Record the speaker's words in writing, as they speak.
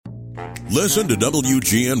Listen to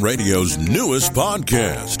WGN Radio's newest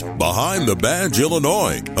podcast, Behind the Badge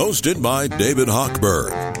Illinois, hosted by David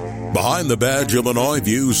Hochberg. Behind the Badge Illinois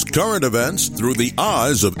views current events through the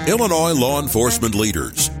eyes of Illinois law enforcement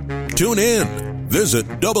leaders. Tune in. Visit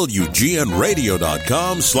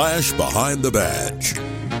WGNRadio.com/Behind the Badge.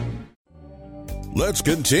 Let's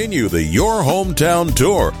continue the Your Hometown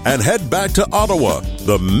Tour and head back to Ottawa,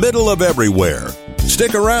 the middle of everywhere.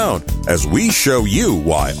 Stick around as we show you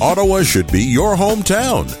why Ottawa should be your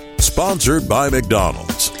hometown. Sponsored by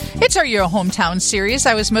McDonald's. It's our Your Hometown series.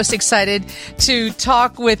 I was most excited to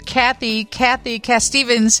talk with Kathy. Kathy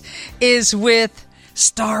Stevens is with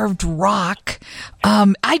Starved Rock.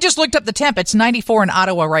 I just looked up the temp. It's 94 in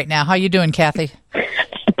Ottawa right now. How you doing, Kathy?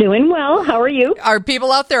 Doing well. How are you? Are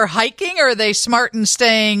people out there hiking, or are they smart and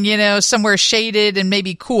staying, somewhere shaded and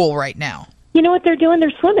maybe cool right now? You know what they're doing?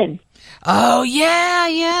 They're swimming. Oh,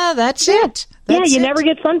 yeah, that's it. You never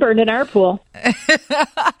get sunburned in our pool.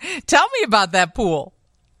 Tell me about that pool.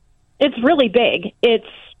 It's really big. It's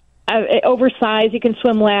oversized. You can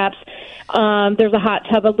swim laps. There's a hot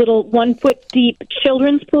tub, a little 1 foot deep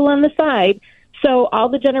children's pool on the side. So all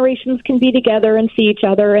the generations can be together and see each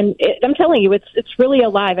other. And I'm telling you, it's really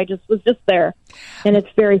alive. I was just there, and it's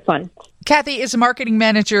very fun. Kathy is a marketing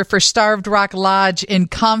manager for Starved Rock Lodge in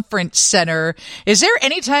Conference Center. Is there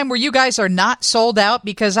any time where you guys are not sold out?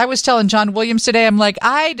 Because I was telling John Williams today, I'm like,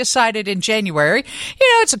 I decided in January,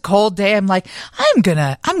 it's a cold day. I'm like, I'm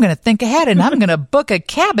gonna think ahead, and I'm gonna book a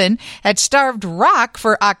cabin at Starved Rock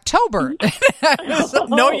for October.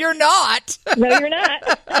 No, you're not. No, you're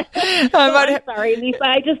not. I'm sorry, Lisa.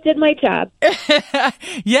 I just did my job.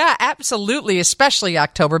 Yeah, absolutely. Especially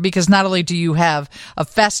October, because not only do you have a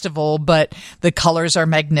festival, but the colors are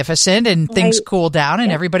magnificent and things cool down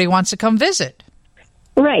and everybody wants to come visit.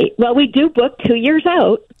 Right. Well, we do book 2 years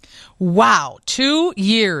out. Wow, 2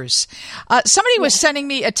 years. Somebody was sending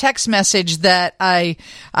me a text message that I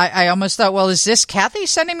almost thought, well, is this Kathy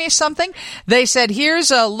sending me something? They said,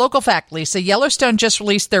 here's a local fact, Lisa. Yellowstone just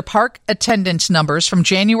released their park attendance numbers from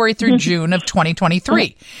January through June of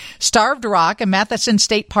 2023. Starved Rock and Matheson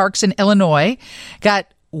State Parks in Illinois got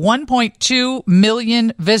 1.2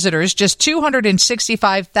 million visitors, just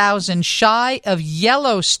 265,000 shy of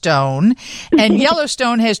Yellowstone. And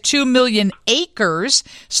Yellowstone has 2 million acres.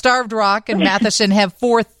 Starved Rock and Matheson have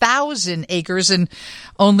 4,000 acres and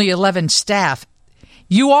only 11 staff.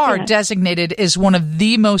 You are designated as one of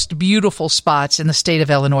the most beautiful spots in the state of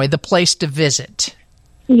Illinois, the place to visit.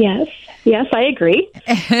 Yes, I agree.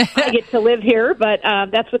 I get to live here, but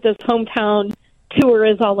that's what this hometown tour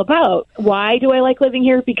is all about. Why do I like living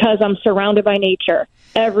here? Because I'm surrounded by nature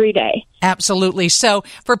every day. Absolutely. So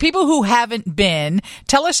for people who haven't been,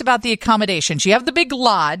 tell us about the accommodations. You have the big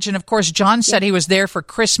lodge, and of course, John said he was there for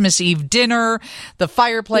Christmas Eve dinner. The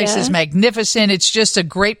fireplace is magnificent. It's just a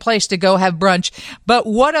great place to go have brunch. But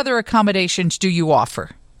what other accommodations do you offer?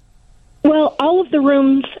 Well, all of the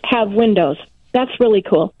rooms have windows. That's really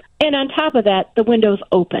cool. And on top of that, the windows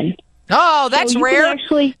open. Oh, that's rare.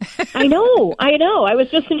 Actually, I know. I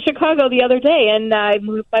was just in Chicago the other day, and my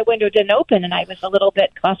window didn't open, and I was a little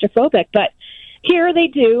bit claustrophobic. But here they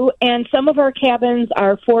do, and some of our cabins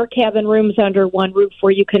are 4 cabin rooms under one roof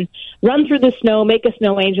where you can run through the snow, make a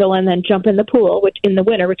snow angel, and then jump in the pool, which in the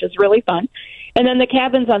winter, which is really fun. And then the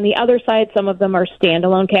cabins on the other side, some of them are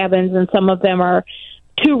standalone cabins, and some of them are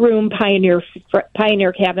 2-room pioneer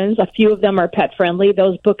cabins. A few of them are pet friendly;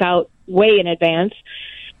 those book out way in advance.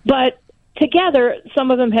 But together, some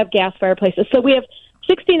of them have gas fireplaces. So we have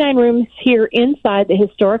 69 rooms here inside the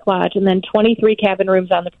historic lodge and then 23 cabin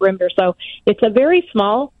rooms on the perimeter. So it's a very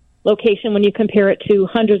small location when you compare it to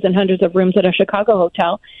hundreds and hundreds of rooms at a Chicago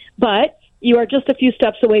hotel. But you are just a few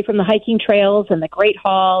steps away from the hiking trails and the Great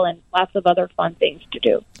Hall and lots of other fun things to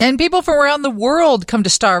do. And people from around the world come to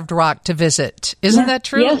Starved Rock to visit. Isn't that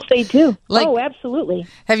true? Yes, they do. Absolutely.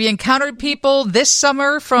 Have you encountered people this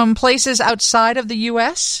summer from places outside of the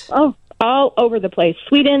U.S.? Oh, all over the place.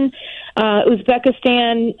 Sweden,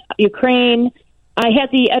 Uzbekistan, Ukraine. I had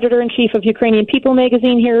the editor-in-chief of Ukrainian People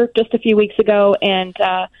magazine here just a few weeks ago, and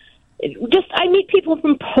I meet people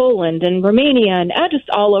from Poland and Romania and just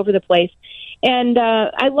all over the place. And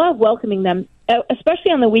I love welcoming them,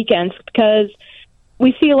 especially on the weekends, because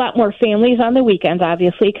we see a lot more families on the weekends,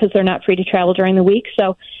 obviously, because they're not free to travel during the week.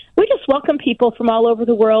 So we just welcome people from all over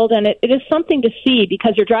the world, and it is something to see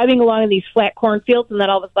because you're driving along in these flat cornfields, and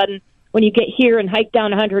then all of a sudden, when you get here and hike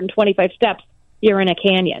down 125 steps, you're in a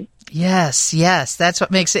canyon. Yes, that's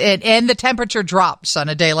what makes it. And the temperature drops on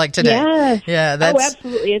a day like today. Yes. Yeah, that's... Oh,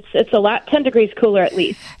 absolutely. It's a lot, 10 degrees cooler at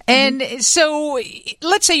least. And so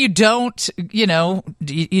let's say you don't,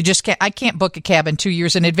 you just can't, I can't book a cabin 2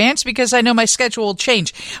 years in advance because I know my schedule will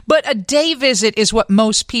change. But a day visit is what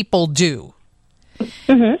most people do.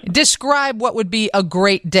 Mm-hmm. Describe what would be a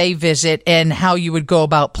great day visit and how you would go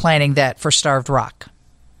about planning that for Starved Rock.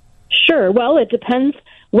 Sure. Well, it depends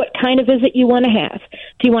what kind of visit you want to have.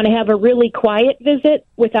 Do you want to have a really quiet visit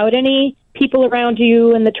without any people around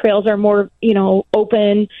you and the trails are more,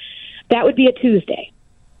 open? That would be a Tuesday.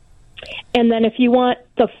 And then if you want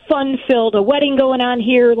the fun-filled, a wedding going on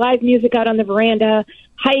here, live music out on the veranda,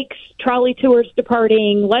 hikes, trolley tours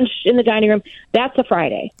departing, lunch in the dining room, that's a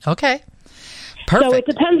Friday. Okay. Perfect. So it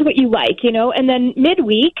depends what you like, And then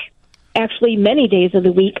midweek, actually many days of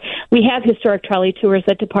the week, we have historic trolley tours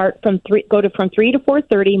that depart from 3 to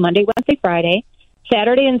 4:30 Monday, Wednesday, Friday.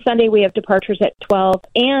 Saturday and Sunday we have departures at 12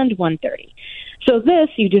 and 1:30. So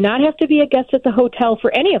you do not have to be a guest at the hotel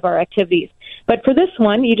for any of our activities. But for this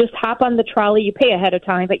one, you just hop on the trolley. You pay ahead of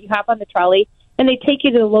time, but you hop on the trolley and they take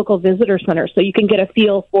you to the local visitor center so you can get a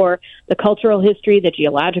feel for the cultural history, the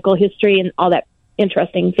geological history, and all that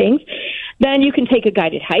interesting things. Then you can take a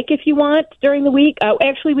guided hike if you want during the week.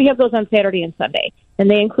 Actually, we have those on Saturday and Sunday, and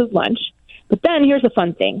they include lunch. But then here's a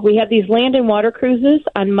fun thing. We have these land and water cruises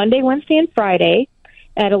on Monday, Wednesday, and Friday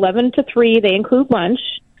at 11 to 3. They include lunch.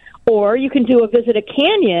 Or you can do a visit a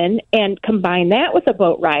canyon and combine that with a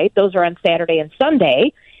boat ride. Those are on Saturday and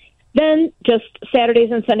Sunday. Then just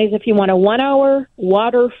Saturdays and Sundays if you want a 1-hour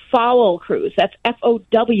waterfowl cruise. That's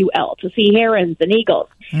FOWL, to see herons and eagles.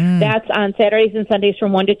 That's on Saturdays and Sundays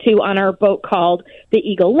from 1 to 2 on our boat called the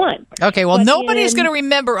Eagle One. Okay, well, nobody's going to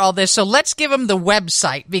remember all this, so let's give them the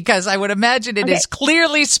website because I would imagine it is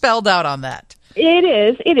clearly spelled out on that. It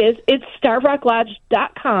is. It's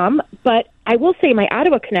starvedrocklodge.com, but I will say my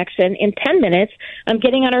Ottawa connection, in 10 minutes, I'm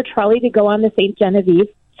getting on our trolley to go on the St. Genevieve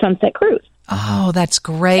Sunset Cruise. Oh, that's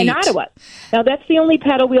great. In Ottawa. Now, that's the only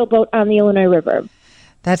paddle wheel boat on the Illinois River.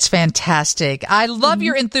 That's fantastic. I love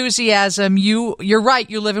your enthusiasm. You're right.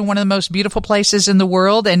 You live in one of the most beautiful places in the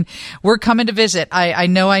world, and we're coming to visit. I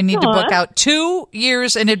know I need to book out 2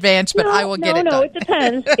 years in advance, but I will get it done. No, it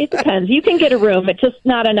depends. It depends. You can get a room, but just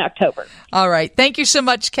not in October. All right. Thank you so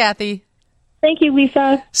much, Kathy. Thank you,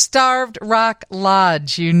 Lisa. Starved Rock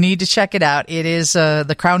Lodge. You need to check it out. It is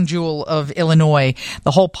the crown jewel of Illinois,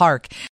 the whole park.